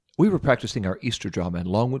We were practicing our Easter drama in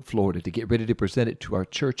Longwood, Florida, to get ready to present it to our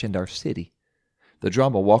church and our city. The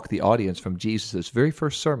drama walked the audience from Jesus' very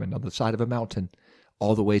first sermon on the side of a mountain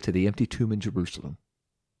all the way to the empty tomb in Jerusalem.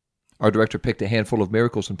 Our director picked a handful of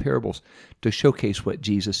miracles and parables to showcase what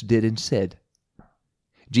Jesus did and said.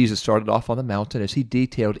 Jesus started off on the mountain as he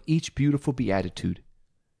detailed each beautiful beatitude.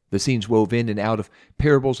 The scenes wove in and out of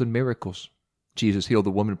parables and miracles. Jesus healed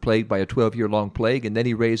the woman plagued by a 12-year-long plague, and then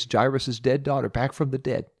he raised Jairus' dead daughter back from the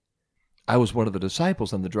dead. I was one of the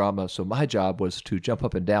disciples in the drama, so my job was to jump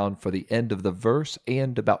up and down for the end of the verse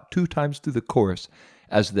and about 2 times through the chorus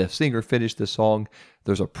as the singer finished the song,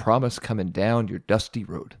 "There's a promise coming down your dusty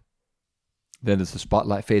road." Then as the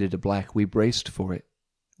spotlight faded to black, we braced for it.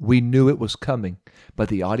 We knew it was coming, but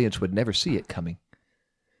the audience would never see it coming.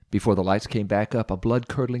 Before the lights came back up, a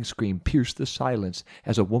blood-curdling scream pierced the silence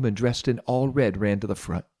as a woman dressed in all red ran to the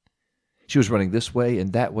front. She was running this way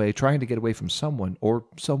and that way, trying to get away from someone or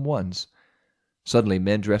someones. Suddenly,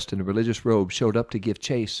 men dressed in religious robes showed up to give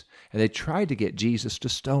chase, and they tried to get Jesus to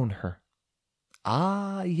stone her.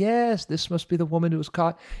 Ah, yes, this must be the woman who was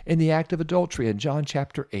caught in the act of adultery in John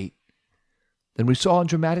chapter 8. Then we saw on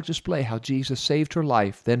dramatic display how Jesus saved her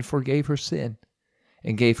life, then forgave her sin,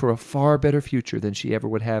 and gave her a far better future than she ever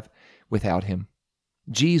would have without him.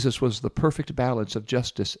 Jesus was the perfect balance of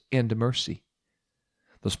justice and mercy.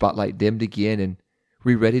 The spotlight dimmed again, and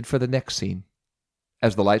we readied for the next scene.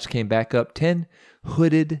 As the lights came back up, 10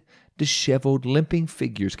 hooded, disheveled, limping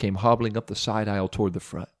figures came hobbling up the side aisle toward the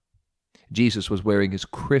front. Jesus was wearing his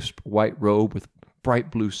crisp white robe with bright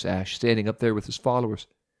blue sash, standing up there with his followers.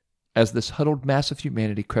 As this huddled mass of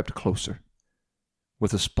humanity crept closer,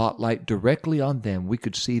 with the spotlight directly on them, we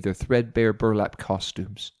could see their threadbare burlap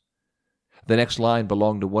costumes. The next line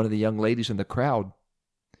belonged to one of the young ladies in the crowd.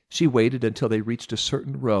 She waited until they reached a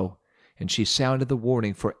certain row, and she sounded the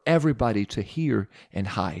warning for everybody to hear and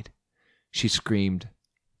hide. She screamed,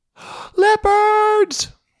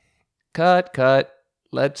 "Leopards!" Cut.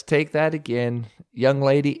 Let's take that again. Young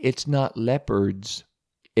lady, it's not leopards.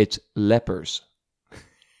 It's lepers.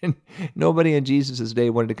 Nobody in Jesus' day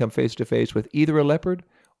wanted to come face to face with either a leopard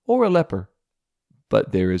or a leper.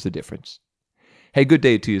 But there is a difference. Hey, good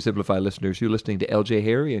day to you, Simplify listeners. You're listening to LJ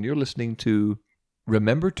Harry, and you're listening to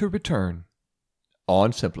Remember to Return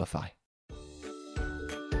on Simplify.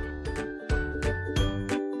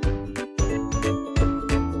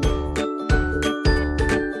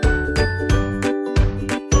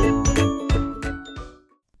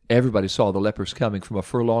 Everybody saw the lepers coming from a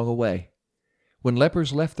furlong away. When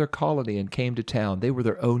lepers left their colony and came to town, they were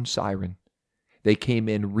their own siren. They came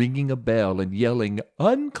in ringing a bell and yelling,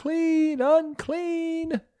 "Unclean,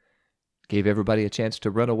 unclean!" Gave everybody a chance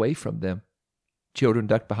to run away from them. Children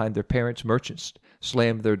ducked behind their parents. Merchants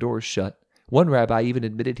slammed their doors shut. One rabbi even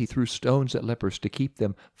admitted he threw stones at lepers to keep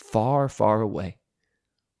them far, far away.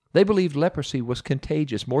 They believed leprosy was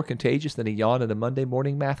contagious, more contagious than a yawn in a Monday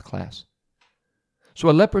morning math class. So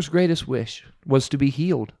a leper's greatest wish was to be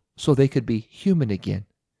healed so they could be human again.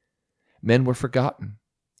 Men were forgotten,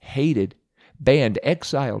 hated, banned,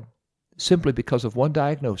 exiled, simply because of one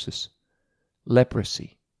diagnosis: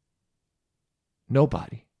 leprosy.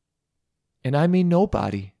 Nobody, and I mean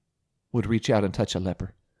nobody, would reach out and touch a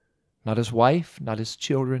leper. Not his wife, not his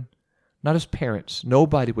children, not his parents.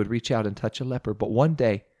 Nobody would reach out and touch a leper. But one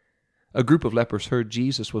day, a group of lepers heard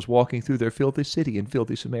Jesus was walking through their filthy city in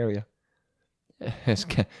filthy Samaria. It's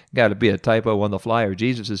got to be a typo on the flyer.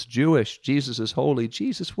 Jesus is Jewish. Jesus is holy.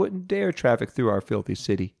 Jesus wouldn't dare traffic through our filthy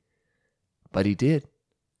city. But he did.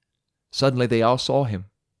 Suddenly they all saw him,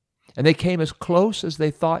 and they came as close as they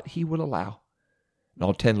thought he would allow. And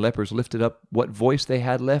all 10 lepers lifted up what voice they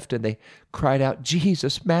had left, and they cried out,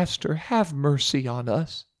 "Jesus, Master, have mercy on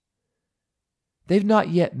us." They've not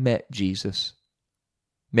yet met Jesus.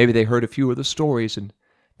 Maybe they heard a few of the stories, and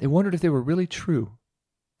they wondered if they were really true.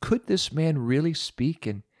 Could this man really speak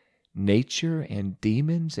in nature and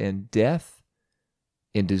demons and death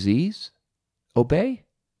and disease? Obey?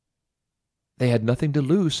 They had nothing to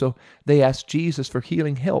lose, so they asked Jesus for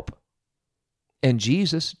healing help. And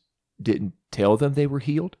Jesus didn't tell them they were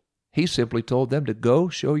healed. He simply told them to go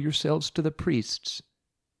show yourselves to the priests.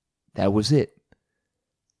 That was it.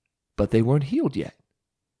 But they weren't healed yet.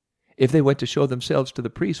 If they went to show themselves to the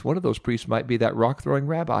priests, one of those priests might be that rock-throwing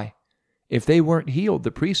rabbi. If they weren't healed,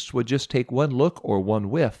 the priests would just take one look or one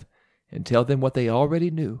whiff and tell them what they already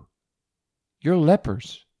knew. "You're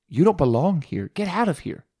lepers. You don't belong here. Get out of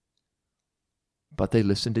here." But they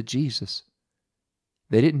listened to Jesus.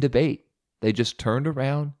 They didn't debate. They just turned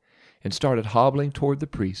around and started hobbling toward the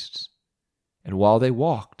priests. And while they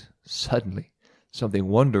walked, suddenly, something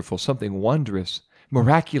wonderful, something wondrous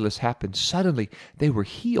Miraculous happened. Suddenly, they were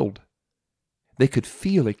healed. They could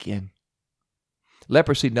feel again.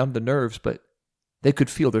 Leprosy numbed the nerves, but they could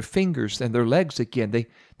feel their fingers and their legs again.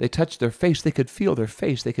 They touched their face. They could feel their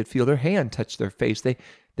face. They could feel their hand touch their face. They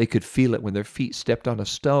could feel it when their feet stepped on a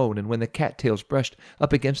stone and when the cattails brushed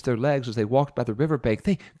up against their legs as they walked by the riverbank.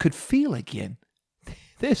 They could feel again.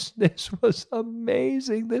 This was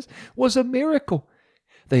amazing. This was a miracle.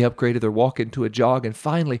 They upgraded their walk into a jog, and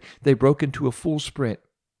finally they broke into a full sprint.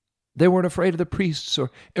 They weren't afraid of the priests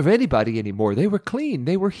or of anybody anymore. They were clean.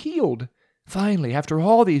 They were healed. Finally, after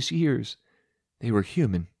all these years, they were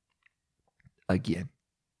human again.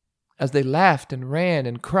 As they laughed and ran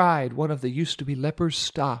and cried, one of the used-to-be lepers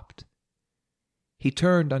stopped. He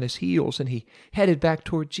turned on his heels and he headed back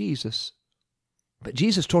toward Jesus. But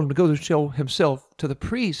Jesus told him to go to show himself to the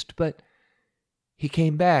priest, but he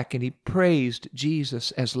came back and he praised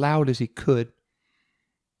Jesus as loud as he could.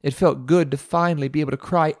 It felt good to finally be able to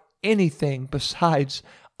cry anything besides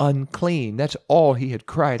unclean. That's all he had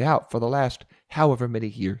cried out for the last however many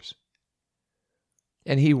years.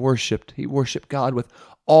 And he worshiped God with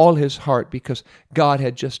all his heart because God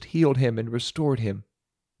had just healed him and restored him.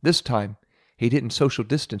 This time, he didn't social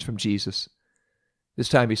distance from Jesus. This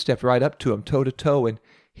time he stepped right up to him, toe to toe, and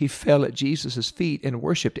he fell at Jesus' feet and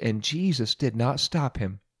worshiped, and Jesus did not stop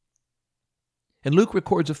him. And Luke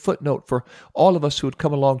records a footnote for all of us who would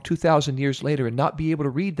come along 2,000 years later and not be able to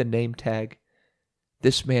read the name tag.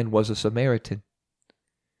 This man was a Samaritan.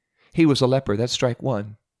 He was a leper, that's strike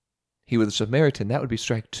one. He was a Samaritan, that would be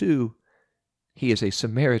strike two. He is a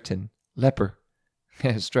Samaritan leper.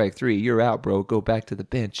 Strike three, you're out, bro, go back to the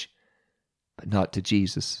bench. But not to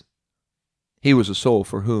Jesus. He was a soul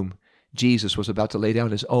for whom Jesus was about to lay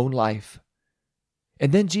down his own life.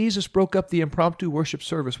 And then Jesus broke up the impromptu worship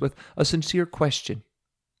service with a sincere question.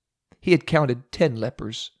 He had counted 10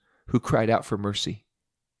 lepers who cried out for mercy.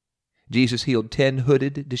 Jesus healed 10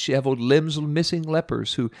 hooded, disheveled, limbs-missing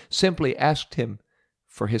lepers who simply asked him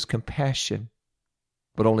for his compassion.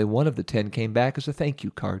 But only one of the 10 came back as a thank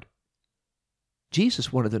you card.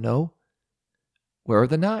 Jesus wanted to know, where are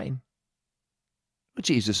the 9? Well,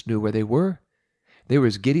 Jesus knew where they were. They were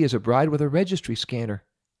as giddy as a bride with a registry scanner.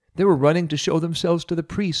 They were running to show themselves to the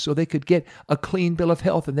priest so they could get a clean bill of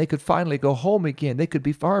health and they could finally go home again. They could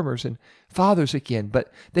be farmers and fathers again.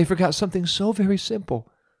 But they forgot something so very simple.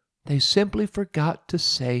 They simply forgot to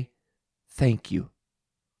say thank you.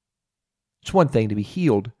 It's one thing to be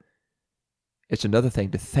healed. It's another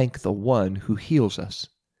thing to thank the one who heals us.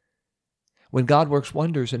 When God works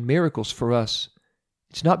wonders and miracles for us,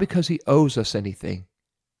 it's not because he owes us anything.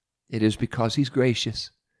 It is because he's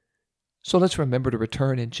gracious. So let's remember to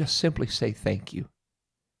return and just simply say thank you.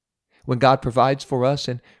 When God provides for us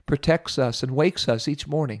and protects us and wakes us each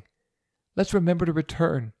morning, let's remember to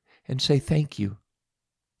return and say thank you.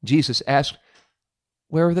 Jesus asked,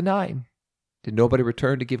 where are the 9? Did nobody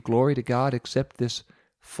return to give glory to God except this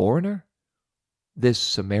foreigner? This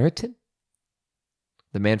Samaritan?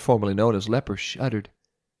 The man formerly known as leper shuddered.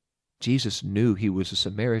 Jesus knew he was a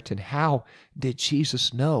Samaritan. How did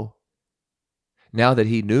Jesus know? Now that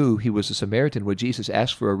he knew he was a Samaritan, would Jesus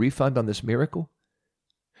ask for a refund on this miracle?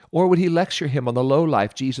 Or would he lecture him on the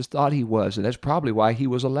lowlife Jesus thought he was? And that's probably why he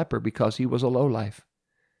was a leper, because he was a lowlife.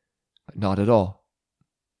 But not at all.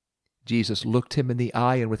 Jesus looked him in the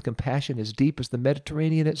eye, and with compassion as deep as the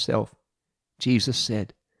Mediterranean itself, Jesus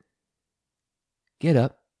said, get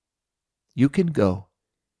up. You can go.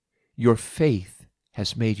 Your faith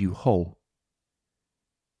has made you whole.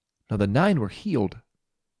 Now the 9 were healed.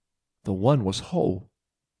 The 1 was whole.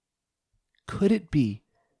 Could it be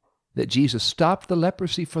that Jesus stopped the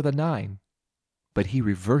leprosy for the 9, but he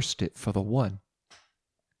reversed it for the 1?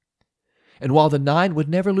 And while the 9 would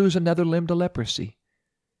never lose another limb to leprosy,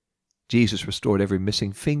 Jesus restored every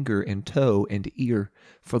missing finger and toe and ear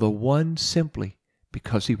for the 1 simply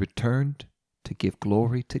because he returned to give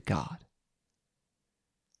glory to God.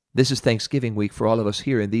 This is Thanksgiving week for all of us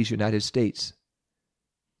here in these United States.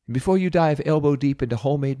 Before you dive elbow deep into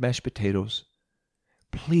homemade mashed potatoes,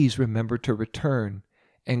 please remember to return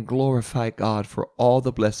and glorify God for all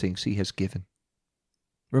the blessings he has given.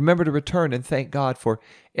 Remember to return and thank God for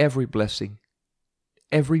every blessing,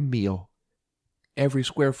 every meal, every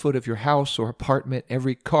square foot of your house or apartment,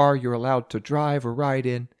 every car you're allowed to drive or ride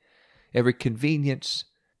in, every convenience,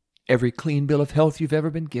 every clean bill of health you've ever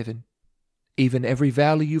been given, even every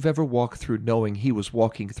valley you've ever walked through, knowing he was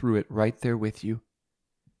walking through it right there with you.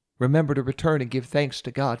 Remember to return and give thanks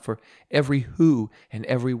to God for every who and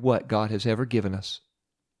every what God has ever given us.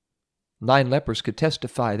 9 lepers could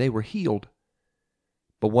testify they were healed,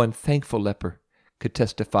 but 1 thankful leper could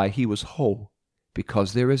testify he was whole,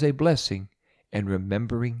 because there is a blessing and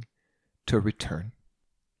remembering to return.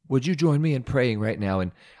 Would you join me in praying right now?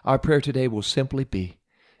 And our prayer today will simply be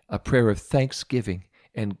a prayer of thanksgiving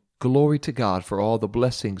and glory to God for all the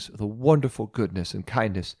blessings, the wonderful goodness and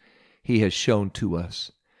kindness He has shown to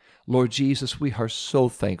us. Lord Jesus, we are so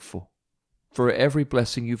thankful for every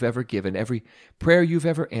blessing You've ever given, every prayer You've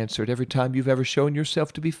ever answered, every time You've ever shown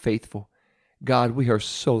Yourself to be faithful. God, we are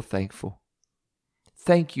so thankful.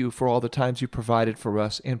 Thank You for all the times You provided for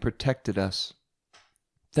us and protected us.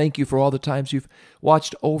 Thank You for all the times You've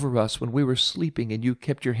watched over us when we were sleeping and You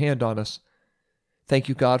kept Your hand on us. Thank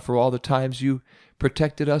You, God, for all the times You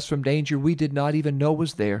protected us from danger we did not even know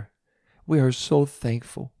was there. We are so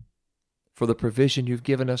thankful for the provision You've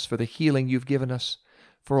given us, for the healing You've given us,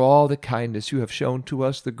 for all the kindness You have shown to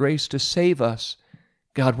us, the grace to save us.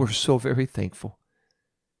 God, we're so very thankful.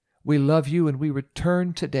 We love You and we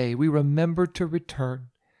return today. We remember to return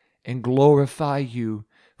and glorify You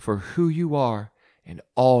for who You are and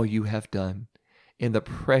all You have done. In the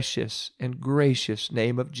precious and gracious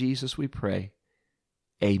name of Jesus we pray.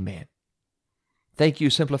 Amen. Thank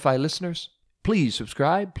you, Simplify listeners. Please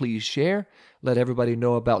subscribe, please share. Let everybody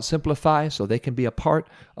know about Simplify so they can be a part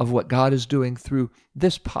of what God is doing through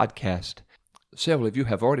this podcast. Several of you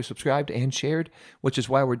have already subscribed and shared, which is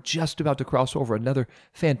why we're just about to cross over another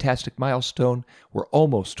fantastic milestone. We're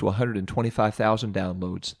almost to 125,000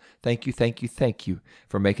 downloads. Thank you, thank you, thank you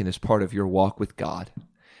for making this part of your walk with God.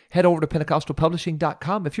 Head over to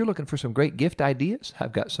PentecostalPublishing.com if you're looking for some great gift ideas.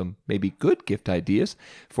 I've got some maybe good gift ideas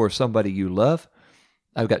for somebody you love.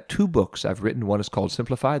 I've got 2 books I've written. One is called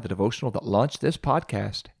Simplify, the devotional that launched this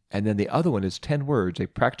podcast. And then the other one is 10 Words, a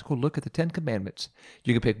practical look at the 10 Commandments.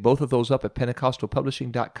 You can pick both of those up at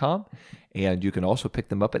PentecostalPublishing.com, and you can also pick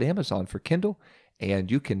them up at Amazon for Kindle,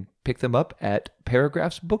 and you can pick them up at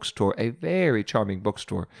Paragraphs Bookstore, a very charming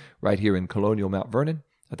bookstore right here in Colonial Mount Vernon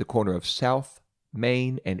at the corner of South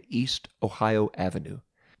Main and East Ohio Avenue.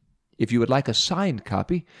 If you would like a signed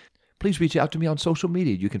copy, please reach out to me on social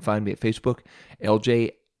media. You can find me at Facebook,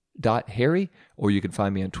 LJ.Harry, or you can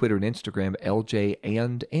find me on Twitter and Instagram,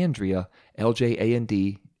 LJ&Andrea,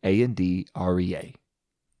 LJANDANDREA.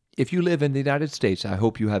 If you live in the United States, I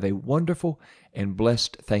hope you have a wonderful and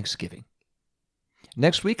blessed Thanksgiving.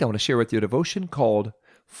 Next week, I want to share with you a devotion called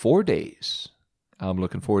 4 Days. I'm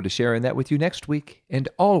looking forward to sharing that with you next week, and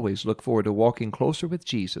always look forward to walking closer with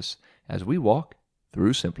Jesus as we walk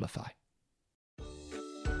through Simplify.